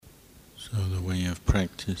So the way of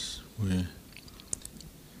practice, we're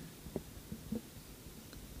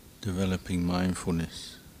developing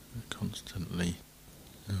mindfulness constantly.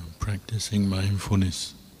 Practicing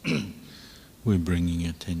mindfulness, we're bringing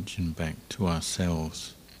attention back to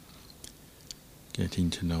ourselves,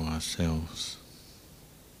 getting to know ourselves.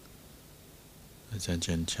 As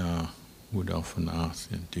Ajahn would often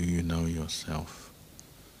ask, do you know yourself?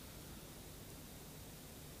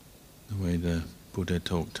 The way the Buddha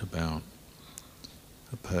talked about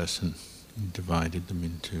a person, he divided them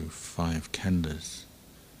into 5 khandhas.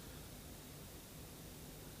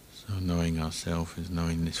 So knowing ourselves is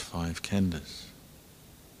knowing these 5 khandhas,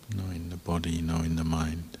 knowing the body, knowing the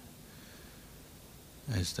mind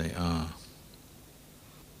as they are,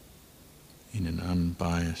 in an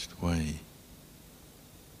unbiased way,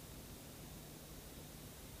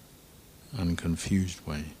 unconfused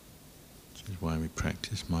way, which is why we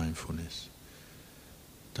practice mindfulness,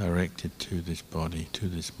 directed to this body, to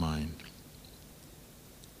this mind.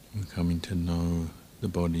 We're coming to know the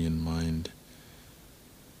body and mind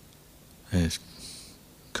as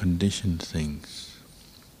conditioned things,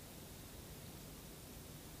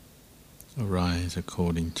 arise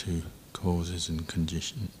according to causes and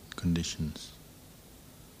conditions.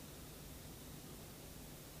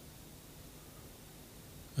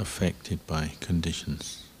 Affected by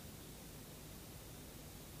conditions.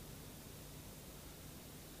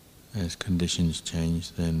 As conditions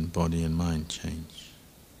change, then body and mind change.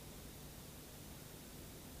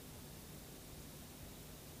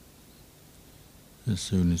 As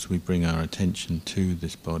soon as we bring our attention to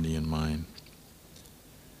this body and mind,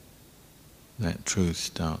 that truth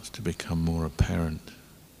starts to become more apparent.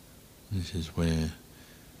 This is where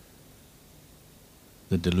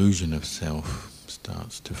the delusion of self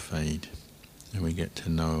starts to fade, and we get to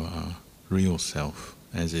know our real self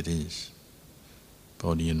as it is,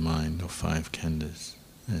 body and mind, or 5 khandhas,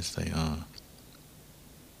 as they are,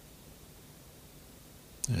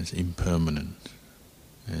 as impermanent,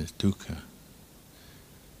 as dukkha,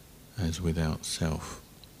 as without self.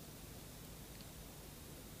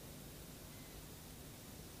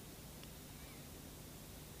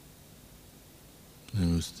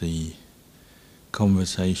 There was the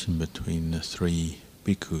conversation between the 3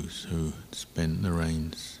 bhikkhus who spent the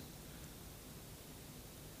rains,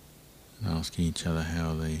 and asking each other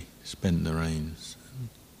how they spent the rains.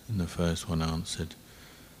 And the first one answered,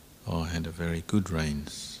 I had a very good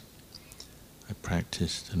rains. I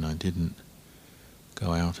practiced and I didn't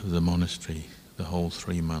go out of the monastery the whole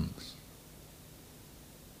 3 months.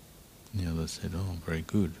 And the other said, very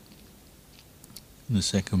good. And the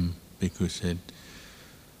second bhikkhu said,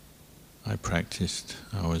 I practiced,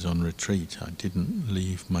 I was on retreat, I didn't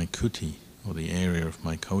leave my kuti, or the area of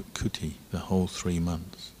my kuti, the whole 3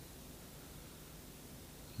 months.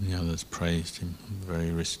 And the others praised him,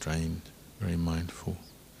 very restrained, very mindful.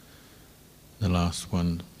 The last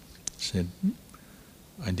one said,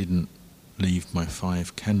 I didn't leave my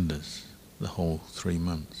 5 khandhas the whole 3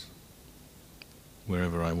 months.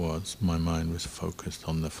 Wherever I was, my mind was focused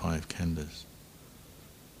on the 5 khandhas.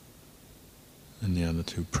 And the other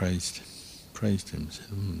 2 praised him, said,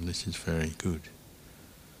 this is very good.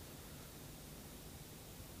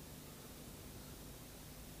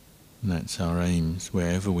 And that's our aims,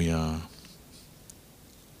 wherever we are,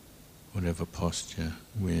 whatever posture,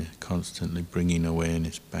 we're constantly bringing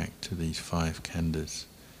awareness back to these 5 khandhas,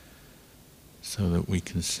 so that we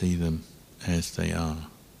can see them as they are,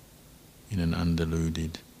 in an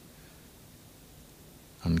undiluted,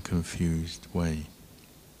 unconfused way.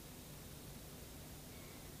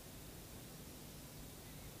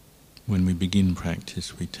 When we begin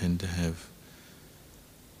practice, we tend to have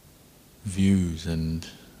views and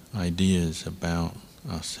ideas about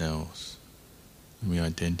ourselves, and we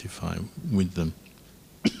identify with them.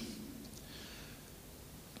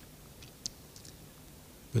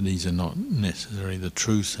 But these are not necessarily the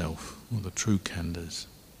true self or the true khandhas.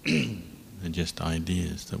 They're just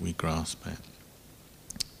ideas that we grasp at,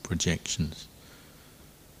 projections.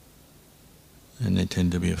 And they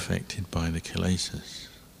tend to be affected by the kilesas.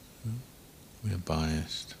 We are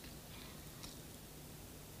biased.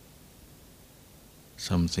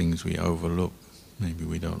 Some things we overlook. Maybe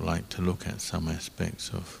we don't like to look at some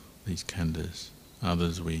aspects of these khandhas.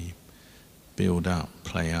 Others we build up,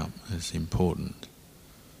 play up as important.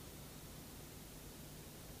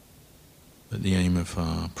 But the aim of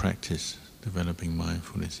our practice, developing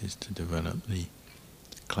mindfulness, is to develop the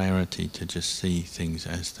clarity to just see things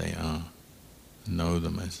as they are, know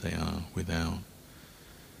them as they are, without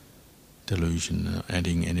delusion,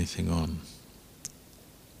 adding anything on.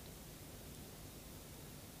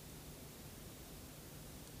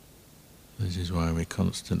 This is why we're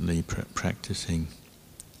constantly practicing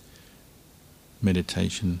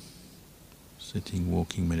meditation, sitting,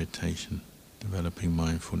 walking meditation, developing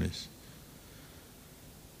mindfulness,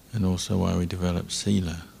 and also why we develop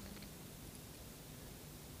sila.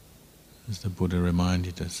 As the Buddha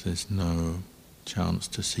reminded us, there's no chance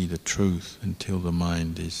to see the truth until the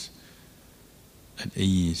mind is at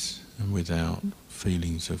ease and without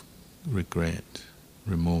feelings of regret,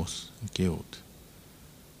 remorse, and guilt.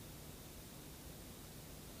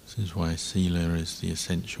 This is why sila is the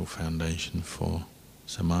essential foundation for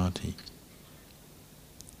samadhi.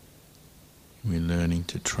 We're learning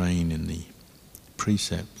to train in the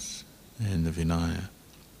precepts and the vinaya.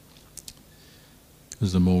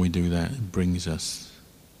 Because the more we do that, it brings us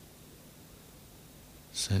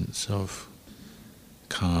a sense of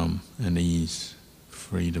calm and ease,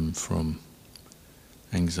 freedom from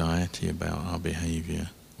anxiety about our behavior,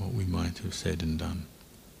 what we might have said and done.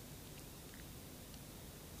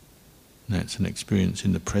 And that's an experience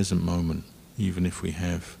in the present moment, even if we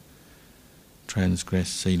have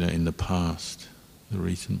transgressed sila in the past, the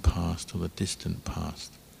recent past or the distant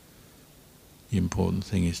past. The important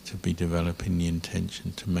thing is to be developing the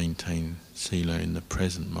intention to maintain sila in the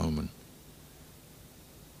present moment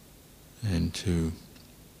and to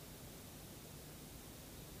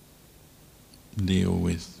deal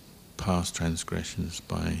with past transgressions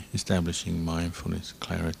by establishing mindfulness,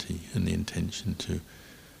 clarity, and the intention to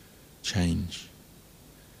change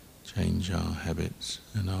our habits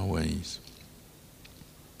and our ways.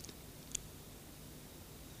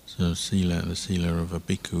 So sila, the sila of a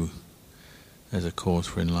bhikkhu, as a cause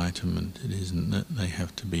for enlightenment, it isn't that they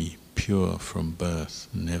have to be pure from birth,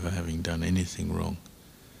 never having done anything wrong,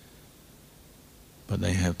 but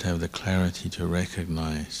they have to have the clarity to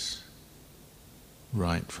recognize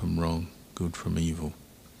right from wrong, good from evil,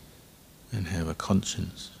 and have a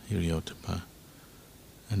conscience, hiriyottapa,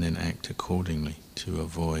 and then act accordingly to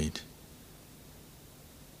avoid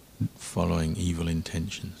following evil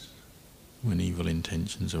intentions when evil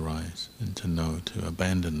intentions arise, and to know to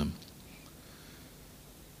abandon them.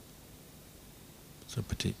 So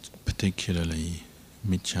particularly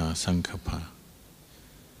miccha sankappa,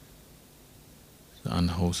 the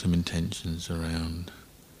unwholesome intentions around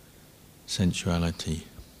sensuality,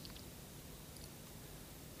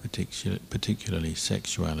 particularly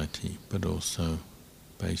sexuality, but also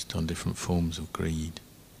based on different forms of greed,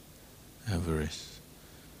 avarice,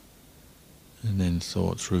 and then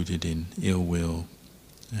thoughts rooted in ill will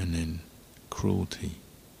and in cruelty.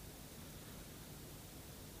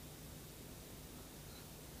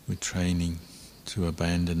 We're training to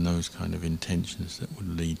abandon those kind of intentions that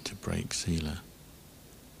would lead to break sila.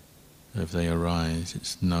 If they arise,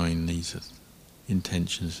 it's knowing these are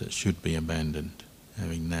intentions that should be abandoned,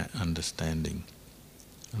 having that understanding,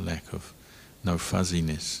 a lack of no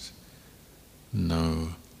fuzziness, no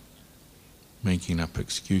making up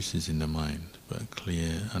excuses in the mind, but a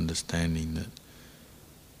clear understanding that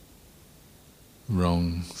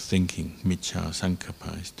wrong thinking, miccha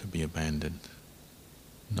sankappa, is to be abandoned,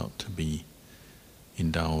 not to be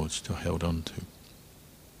indulged or held on to.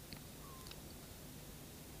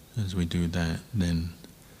 As we do that, then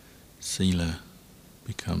sila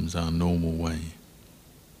becomes our normal way.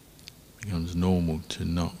 It becomes normal to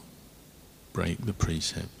not break the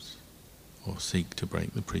precepts or seek to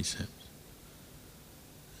break the precepts.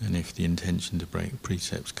 And if the intention to break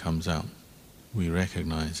precepts comes up, we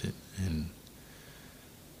recognize it and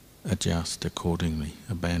adjust accordingly,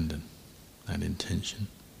 abandon that intention.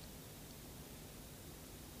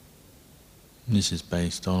 And this is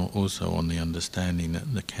based also on the understanding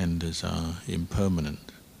that the khandhas are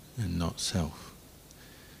impermanent and not self.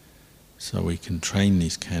 So we can train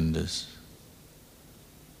these khandhas,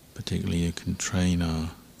 particularly you can train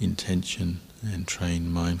our intention and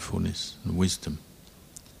train mindfulness and wisdom.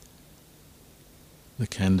 The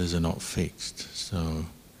khandhas are not fixed, so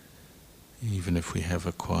even if we have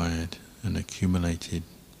acquired and accumulated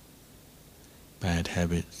bad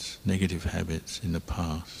habits, negative habits in the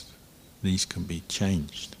past, these can be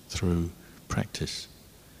changed through practice,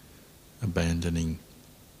 abandoning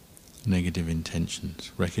negative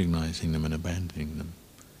intentions, recognizing them and abandoning them.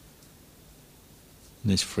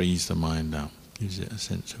 And this frees the mind up, gives it a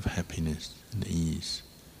sense of happiness and ease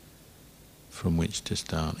from which to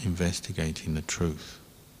start investigating the truth,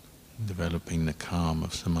 developing the calm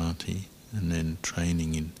of samadhi, and then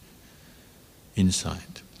training in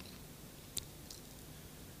insight.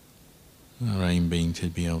 Our aim being to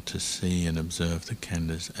be able to see and observe the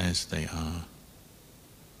khandhas as they are,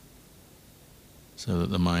 so that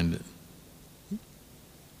the mind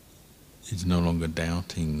is no longer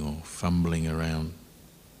doubting or fumbling around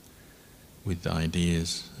with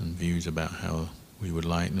ideas and views about how we would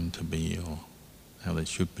like them to be or how they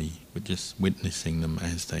should be, but just witnessing them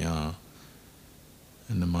as they are,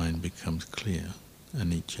 and the mind becomes clear.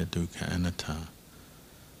 Anicca, dukkha, anatta.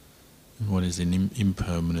 And what is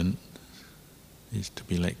impermanent is to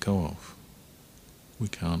be let go of. We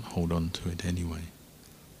can't hold on to it anyway.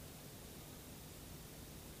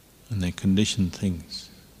 And they're conditioned things.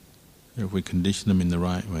 If we condition them in the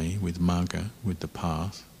right way, with magga, with the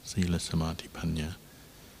path, sila, samadhi, panya,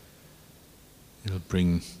 it'll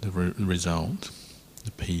bring the result,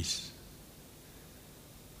 the peace,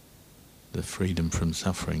 the freedom from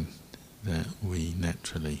suffering that we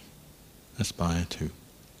naturally aspire to.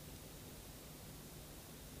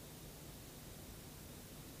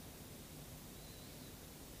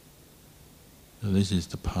 So this is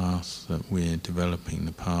the path that we're developing,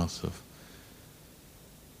 the path of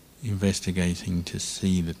investigating to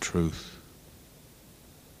see the truth,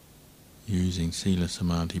 using sila,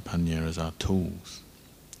 samadhi, panya as our tools,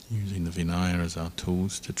 using the vinaya as our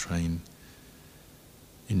tools to train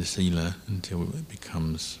in the sila until it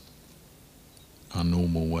becomes our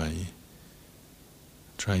normal way,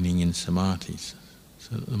 training in samadhis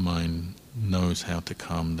so that the mind knows how to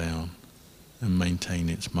calm down and maintain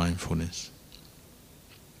its mindfulness,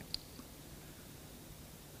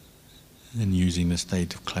 and using the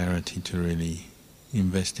state of clarity to really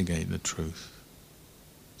investigate the truth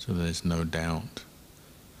so there's no doubt.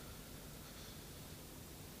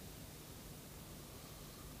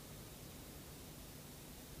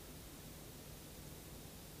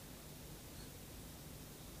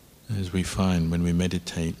 As we find when we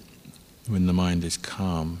meditate, when the mind is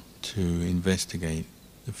calm, to investigate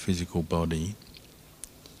the physical body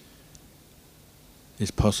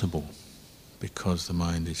is possible. Because the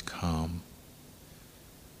mind is calm,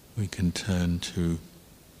 we can turn to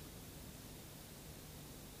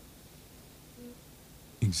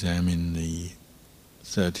examine the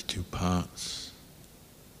 32 parts,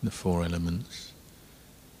 the 4 elements,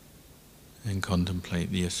 and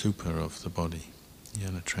contemplate the asuppa of the body, the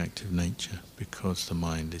unattractive nature, because the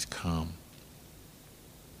mind is calm.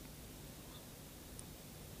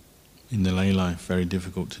 In the lay life, very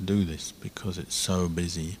difficult to do this because it's so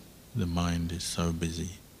busy. The mind is so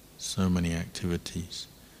busy, so many activities,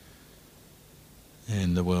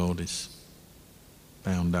 and the world is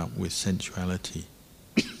bound up with sensuality,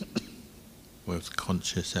 both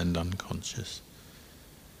conscious and unconscious.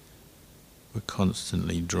 We're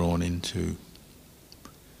constantly drawn into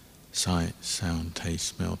sight, sound,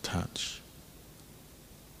 taste, smell, touch,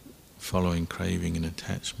 following craving and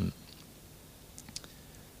attachment.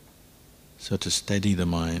 So to steady the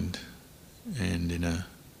mind and in a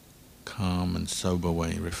calm and sober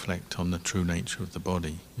way reflect on the true nature of the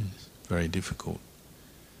body is very difficult.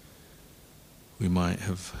 We might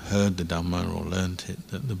have heard the Dhamma or learnt it,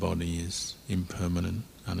 that the body is impermanent,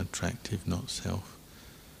 unattractive, not self,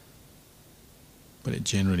 but it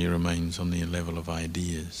generally remains on the level of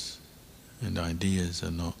ideas, and ideas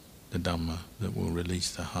are not the Dhamma that will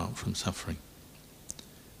release the heart from suffering.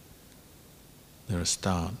 They're a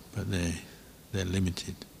start, but they're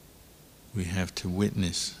limited. We have to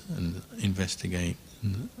witness and investigate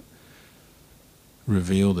and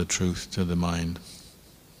reveal the truth to the mind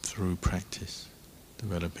through practice,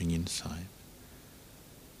 developing insight.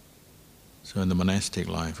 So in the monastic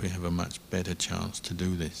life we have a much better chance to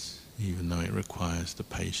do this, even though it requires the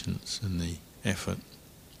patience and the effort.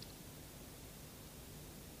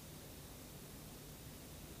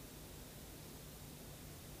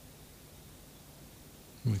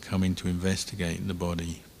 We're coming to investigate the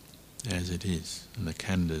body as it is, and the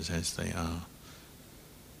khandhas as they are.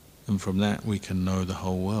 And from that we can know the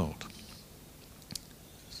whole world.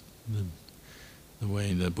 The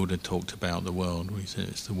way the Buddha talked about the world, we said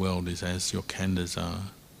the world is as your khandhas are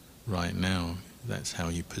right now. That's how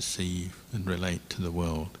you perceive and relate to the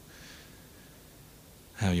world.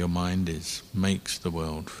 How your mind is makes the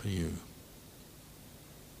world for you.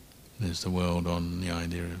 There's the world on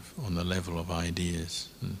the level of ideas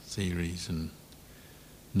and theories and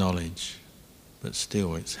knowledge, but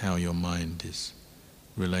still it's how your mind is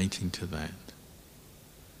relating to that.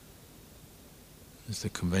 There's the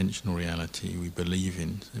conventional reality we believe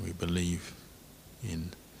in, and we believe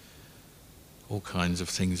in all kinds of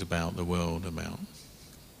things about the world, about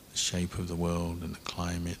the shape of the world and the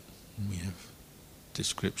climate, and we have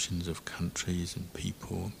descriptions of countries and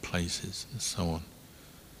people and places and so on.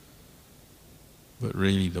 But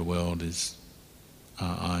really the world is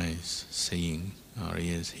our eyes seeing, our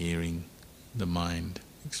ears hearing, the mind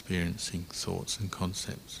experiencing thoughts and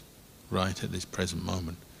concepts right at this present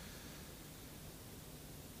moment.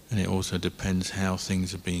 And it also depends how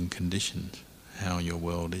things are being conditioned, how your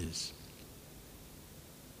world is.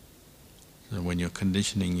 So when you're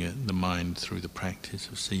conditioning the mind through the practice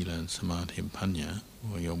of sila and samadhi and panya,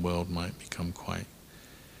 well, your world might become quite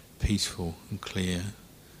peaceful and clear.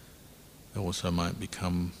 It also might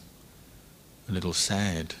become a little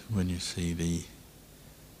sad when you see the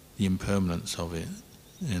impermanence of it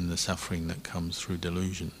and the suffering that comes through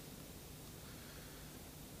delusion.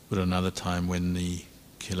 But another time when the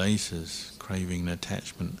kilesas, craving and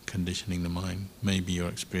attachment, conditioning the mind, maybe your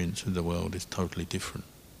experience of the world is totally different.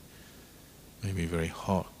 Maybe very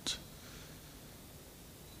hot,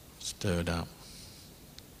 stirred up,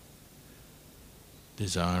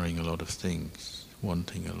 desiring a lot of things,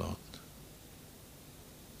 wanting a lot.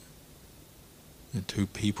 And two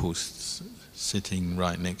people sitting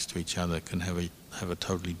right next to each other can have a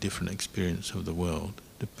totally different experience of the world,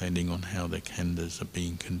 depending on how their khandhas are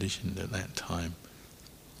being conditioned at that time.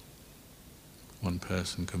 One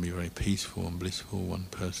person can be very peaceful and blissful, one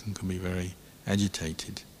person can be very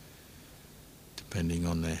agitated, depending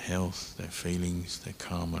on their health, their feelings, their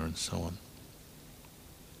karma and so on.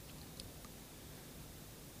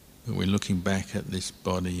 But we're looking back at this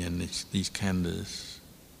body and these khandhas,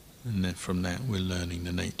 and then from that we're learning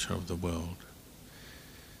the nature of the world.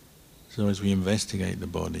 So as we investigate the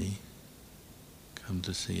body, come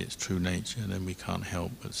to see its true nature, then we can't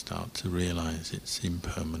help but start to realize it's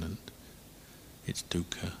impermanent, it's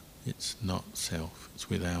dukkha, it's not self, it's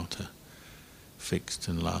without a fixed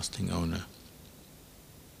and lasting owner.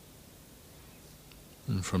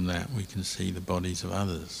 And from that we can see the bodies of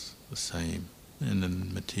others the same, and the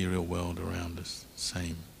material world around us the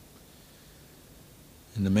same.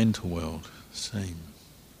 In the mental world, same.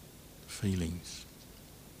 Feelings.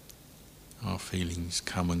 Our feelings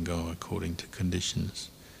come and go according to conditions,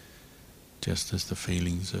 just as the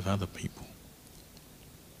feelings of other people.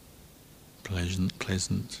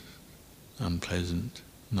 Pleasant, unpleasant,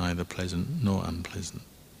 neither pleasant nor unpleasant.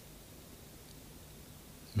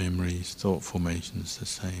 Memories, thought formations, the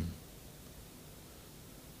same.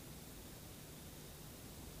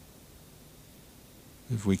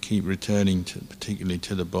 If we keep returning particularly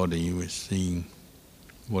to the body, we're seeing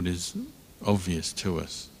what is obvious to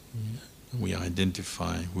us. We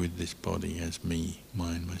identify with this body as me,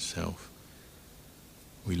 mine, myself.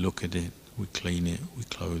 We look at it, we clean it, we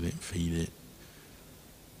clothe it, feed it,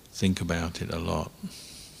 think about it a lot,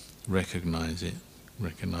 recognize it,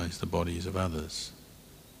 recognize the bodies of others.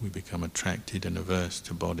 We become attracted and averse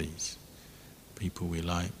to bodies, people we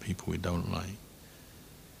like, people we don't like.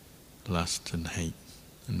 Lust and hate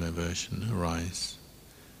and aversion arise,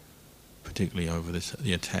 particularly over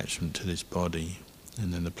the attachment to this body,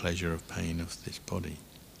 and then the pleasure of pain of this body.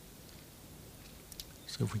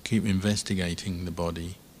 So if we keep investigating the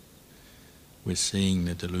body, we're seeing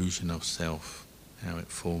the delusion of self, how it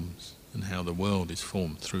forms, and how the world is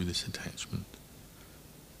formed through this attachment.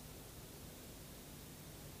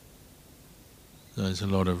 So there's a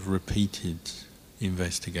lot of repeated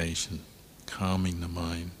investigation, calming the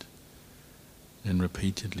mind, and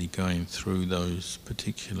repeatedly going through those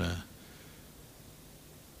particular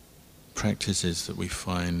practices that we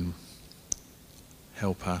find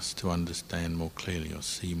help us to understand more clearly or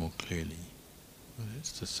see more clearly. Whether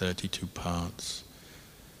it's the 32 parts,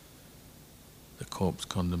 the corpse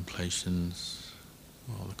contemplations,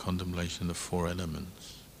 or the contemplation of the 4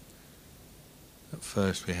 elements. At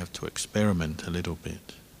first we have to experiment a little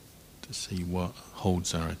bit to see what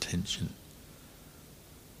holds our attention.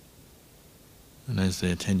 And as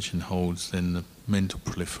the attention holds, then the mental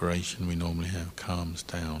proliferation we normally have calms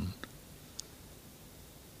down,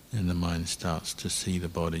 and the mind starts to see the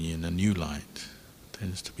body in a new light,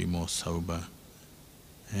 tends to be more sober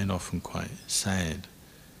and often quite sad,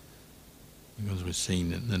 because we're seeing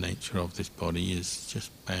that the nature of this body is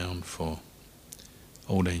just bound for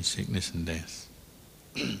old age, sickness and death.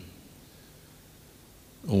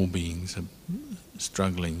 All beings are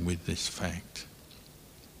struggling with this fact,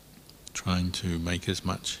 trying to make as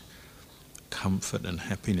much comfort and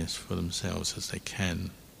happiness for themselves as they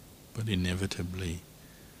can, but inevitably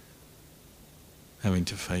having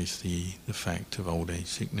to face the fact of old age,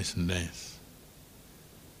 sickness and death.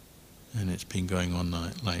 And it's been going on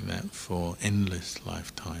like that for endless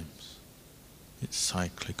lifetimes. It's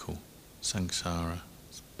cyclical, samsara,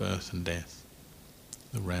 it's birth and death,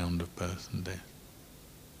 the round of birth and death.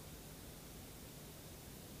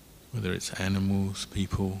 Whether it's animals,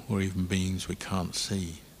 people, or even beings we can't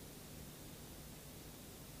see,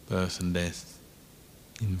 birth and death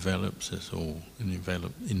envelops us all, and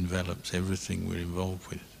envelops everything we're involved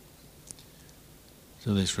with.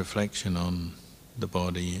 So this reflection on the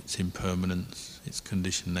body, its impermanence, its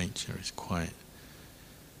conditioned nature is quite,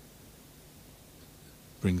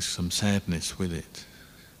 brings some sadness with it,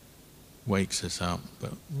 wakes us up,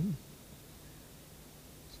 but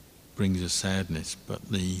brings us sadness, but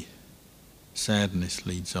the sadness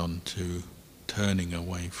leads on to turning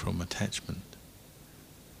away from attachment,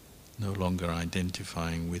 no longer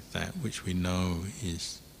identifying with that which we know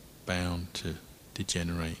is bound to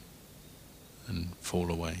degenerate and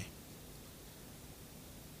fall away.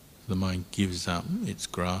 The mind gives up its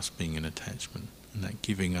grasping and attachment, and that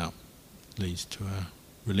giving up leads to a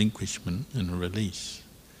relinquishment and a release,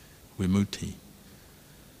 vimutti,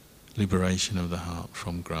 liberation of the heart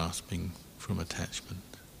from grasping, from attachment.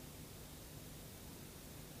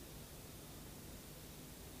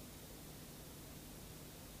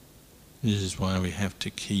 This is why we have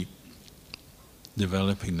to keep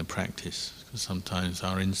developing the practice, because sometimes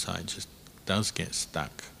our insight just does get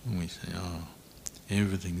stuck and we say, oh,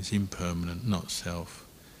 everything is impermanent, not self.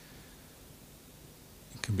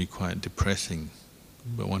 It can be quite depressing,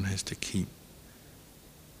 but one has to keep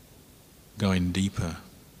going deeper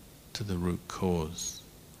to the root cause,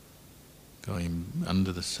 going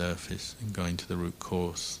under the surface and going to the root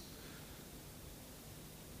cause,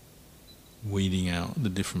 weeding out the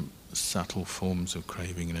different subtle forms of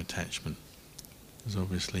craving and attachment. There's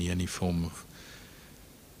obviously any form of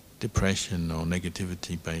depression or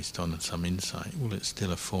negativity based on some insight, well, it's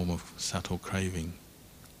still a form of subtle craving.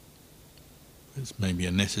 It's maybe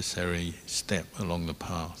a necessary step along the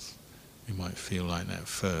path. We might feel like that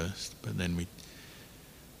first, but then we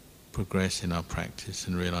progress in our practice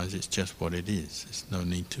and realize it's just what it is. There's no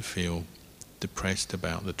need to feel depressed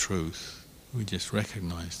about the truth. We just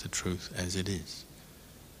recognize the truth as it is.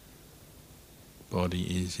 Body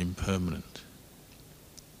is impermanent.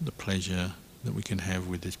 The pleasure that we can have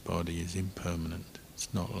with this body is impermanent.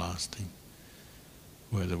 It's not lasting.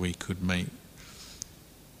 Whether we could make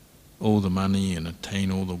all the money and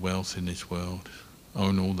attain all the wealth in this world,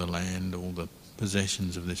 own all the land, all the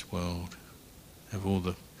possessions of this world, have all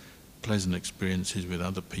the pleasant experiences with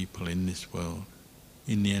other people in this world,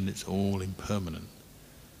 in the end it's all impermanent.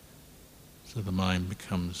 So the mind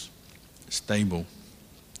becomes stable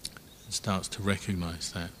and starts to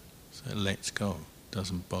recognize that. So it lets go,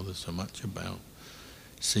 doesn't bother so much about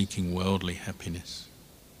seeking worldly happiness.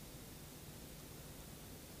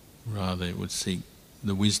 Rather it would seek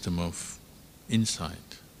the wisdom of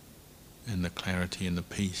insight and the clarity and the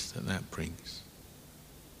peace that that brings.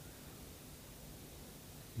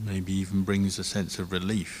 Maybe even brings a sense of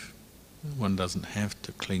relief. One doesn't have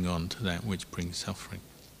to cling on to that which brings suffering.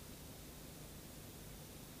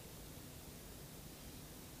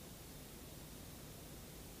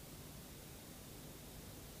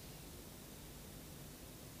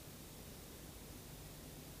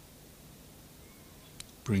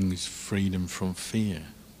 Brings freedom from fear,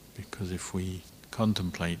 because if we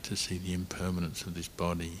contemplate to see the impermanence of this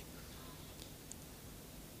body,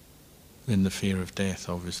 then the fear of death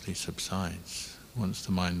obviously subsides. Once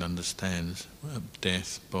the mind understands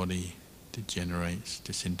death, body degenerates,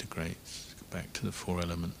 disintegrates, back to the four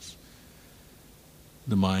elements,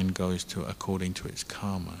 the mind goes to according to its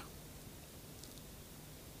karma.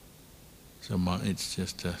 So it's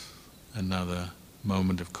just another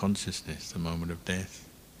moment of consciousness, the moment of death.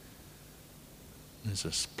 There's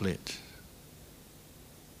a split.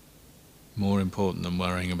 More important than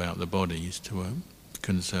worrying about the body is to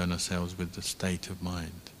concern ourselves with the state of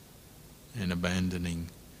mind and abandoning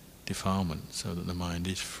defilement so that the mind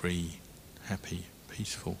is free, happy,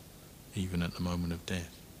 peaceful, even at the moment of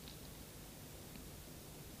death.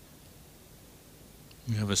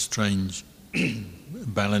 We have a strange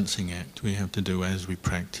balancing act we have to do as we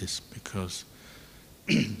practice, because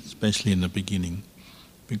especially in the beginning,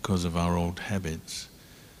 because of our old habits,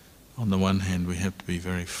 on the one hand we have to be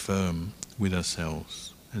very firm with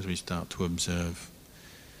ourselves as we start to observe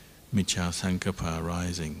micca sankappa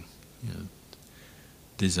arising,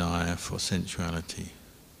 desire for sensuality,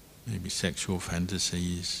 maybe sexual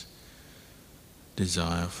fantasies,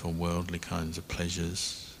 desire for worldly kinds of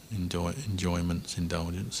pleasures, enjoyments,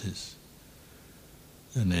 indulgences,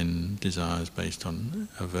 and then desires based on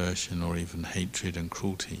aversion or even hatred and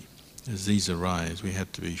cruelty. As these arise, we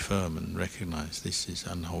have to be firm and recognize this is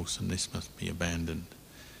unwholesome, this must be abandoned.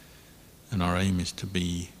 And our aim is to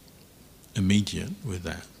be immediate with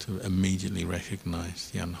that, to immediately recognize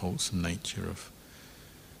the unwholesome nature of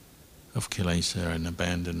kilesa and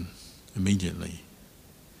abandon immediately.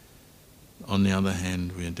 On the other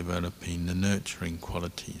hand, we are developing the nurturing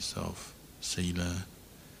qualities of sila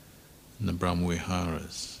and the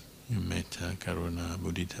brahmaviharas, metta, karuna,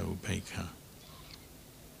 mudita, upekkha.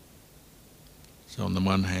 So on the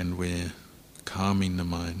one hand, we're calming the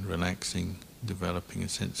mind, relaxing, developing a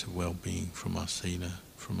sense of well-being from our sila,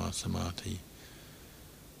 from our samadhi,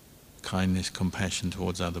 kindness, compassion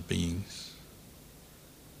towards other beings.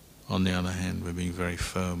 On the other hand, we're being very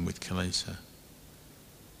firm with kilesa.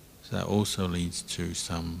 So that also leads to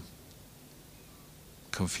some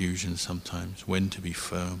confusion sometimes, when to be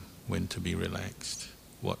firm, when to be relaxed,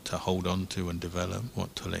 what to hold on to and develop,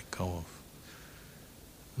 what to let go of.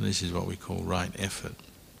 And this is what we call right effort.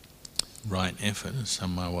 Right effort and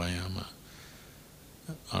samma vayama.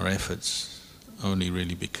 Our efforts only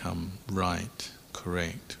really become right,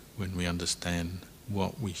 correct, when we understand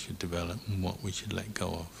what we should develop and what we should let go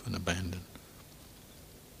of and abandon.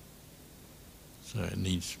 So it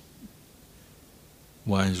needs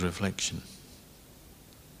wise reflection.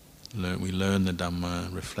 We learn the Dhamma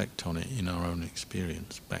and reflect on it in our own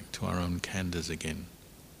experience, back to our own khandhas again,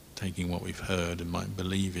 taking what we've heard and might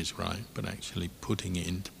believe is right, but actually putting it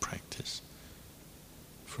into practice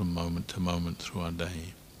from moment to moment through our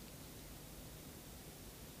day.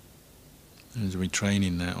 And as we train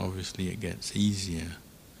in that, obviously it gets easier,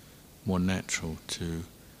 more natural to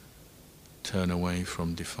turn away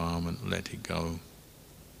from defilement, let it go,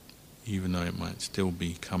 even though it might still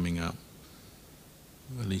be coming up.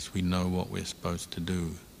 At least we know what we're supposed to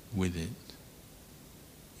do with it.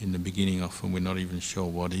 In the beginning, often we're not even sure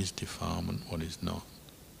what is defilement, what is not,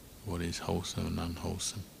 what is wholesome and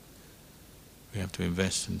unwholesome. We have to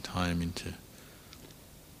invest some time into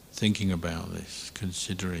thinking about this,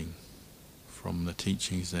 considering from the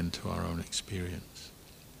teachings then to our own experience.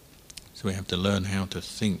 So we have to learn how to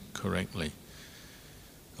think correctly.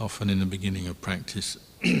 Often in the beginning of practice,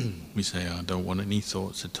 we say, I don't want any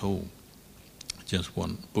thoughts at all. I just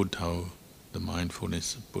want buddho, the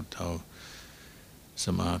mindfulness of buddho,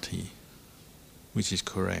 samadhi, which is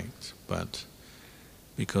correct, but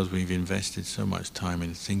because we've invested so much time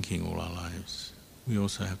in thinking all our lives, we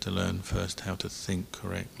also have to learn first how to think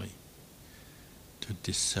correctly, to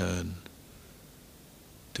discern,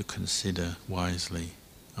 to consider wisely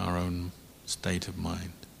our own state of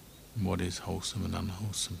mind, and what is wholesome and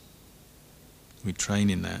unwholesome. We train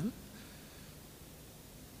in that.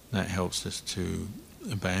 That helps us to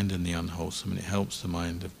abandon the unwholesome, and it helps the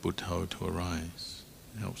mind of buddho to arise.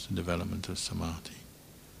 It helps the development of samadhi.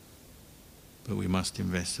 But we must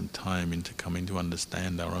invest some time into coming to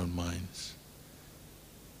understand our own minds.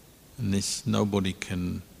 And this, nobody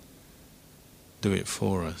can do it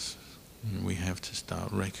for us. We have to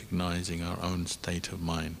start recognizing our own state of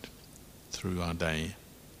mind through our day.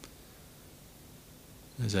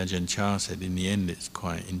 As Ajahn said, in the end it's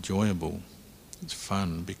quite enjoyable. It's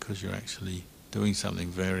fun because you're actually doing something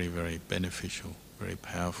very, very beneficial, very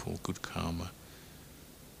powerful, good karma.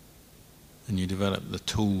 And you develop the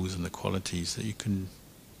tools and the qualities that you can,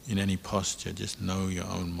 in any posture, just know your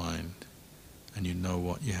own mind. And you know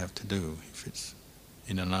what you have to do. If it's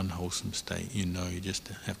in an unwholesome state, you know you just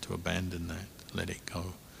have to abandon that, let it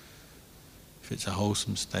go. If it's a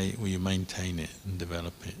wholesome state, well, you maintain it and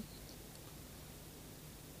develop it.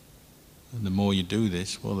 And the more you do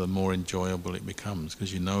this, well, the more enjoyable it becomes,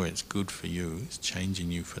 because you know it's good for you, it's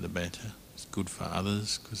changing you for the better. It's good for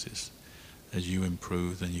others, because it's, as you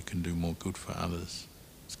improve, then you can do more good for others.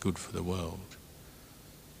 It's good for the world.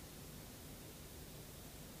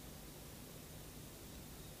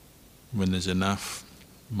 When there's enough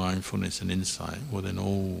mindfulness and insight, well then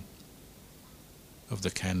all of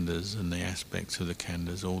the khandhas and the aspects of the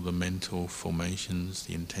khandhas, all the mental formations,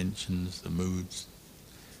 the intentions, the moods,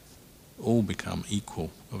 all become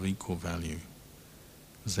equal, of equal value,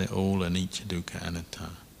 because they're all anicca, dukkha, anatta.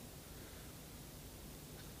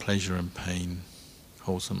 Pleasure and pain,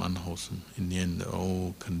 wholesome, unwholesome, in the end they're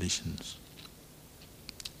all conditions.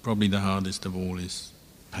 Probably the hardest of all is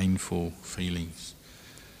painful feelings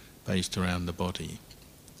based around the body.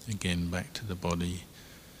 Again, back to the body.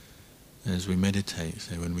 As we meditate,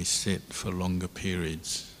 so when we sit for longer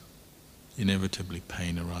periods, inevitably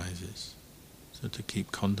pain arises. So to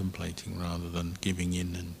keep contemplating rather than giving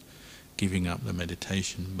in and giving up the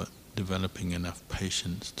meditation, but developing enough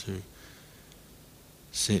patience to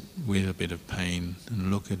sit with a bit of pain and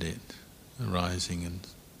look at it arising and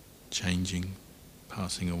changing,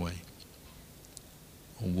 passing away.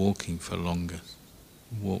 Or walking for longer.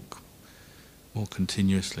 Walk more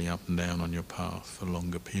continuously up and down on your path for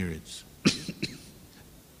longer periods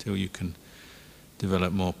till you can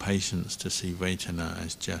develop more patience to see vedana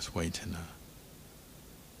as just vedana,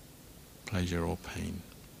 pleasure or pain.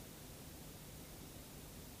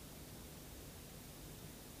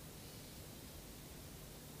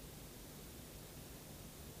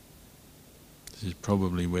 This is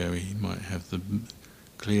probably where we might have the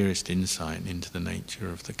clearest insight into the nature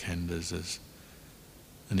of the khandhas as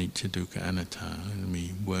anicca, dukkha, anatta, and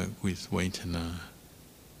we work with vedana,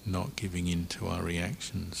 not giving in to our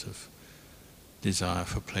reactions of desire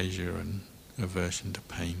for pleasure and aversion to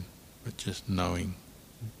pain, but just knowing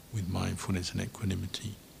with mindfulness and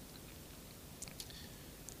equanimity.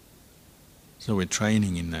 So we're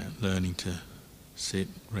training in that, learning to sit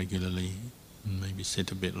regularly, and maybe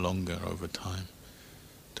sit a bit longer over time,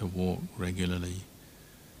 to walk regularly,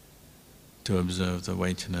 to observe the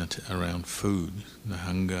vedana around food, the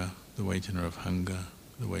hunger, the vedana of hunger,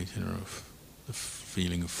 the vedana of the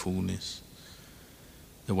feeling of fullness,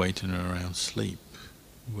 the vedana around sleep,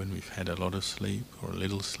 when we've had a lot of sleep, or a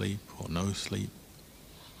little sleep, or no sleep.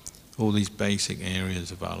 All these basic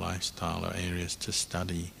areas of our lifestyle are areas to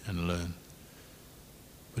study and learn,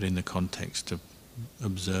 but in the context of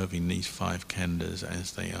observing these 5 khandhas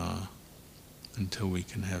as they are, until we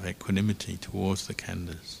can have equanimity towards the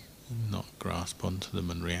khandhas, and not grasp onto them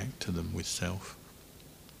and react to them with self.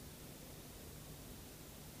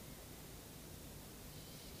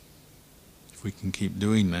 If we can keep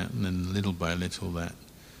doing that, and then little by little that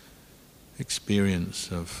experience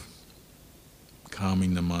of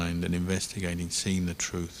calming the mind and investigating, seeing the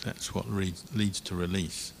truth, that's what leads to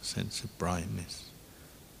release, a sense of brightness.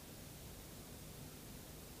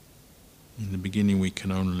 In the beginning we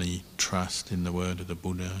can only trust in the word of the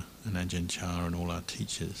Buddha and Ajahn and all our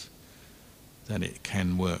teachers that it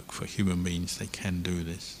can work for human beings, they can do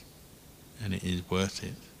this, and it is worth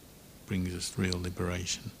it, brings us real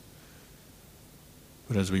liberation.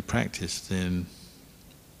 But as we practice, then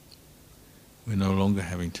we're no longer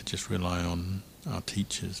having to just rely on our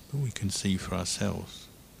teachers, but we can see for ourselves.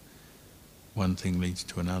 One thing leads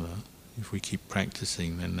to another. If we keep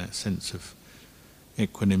practicing, then that sense of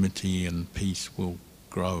equanimity and peace will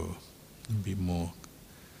grow and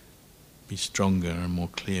be stronger and more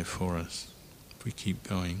clear for us if we keep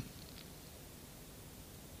going.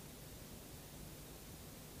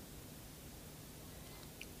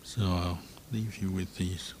 So I'll leave you with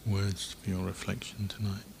these words for your reflection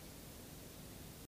tonight.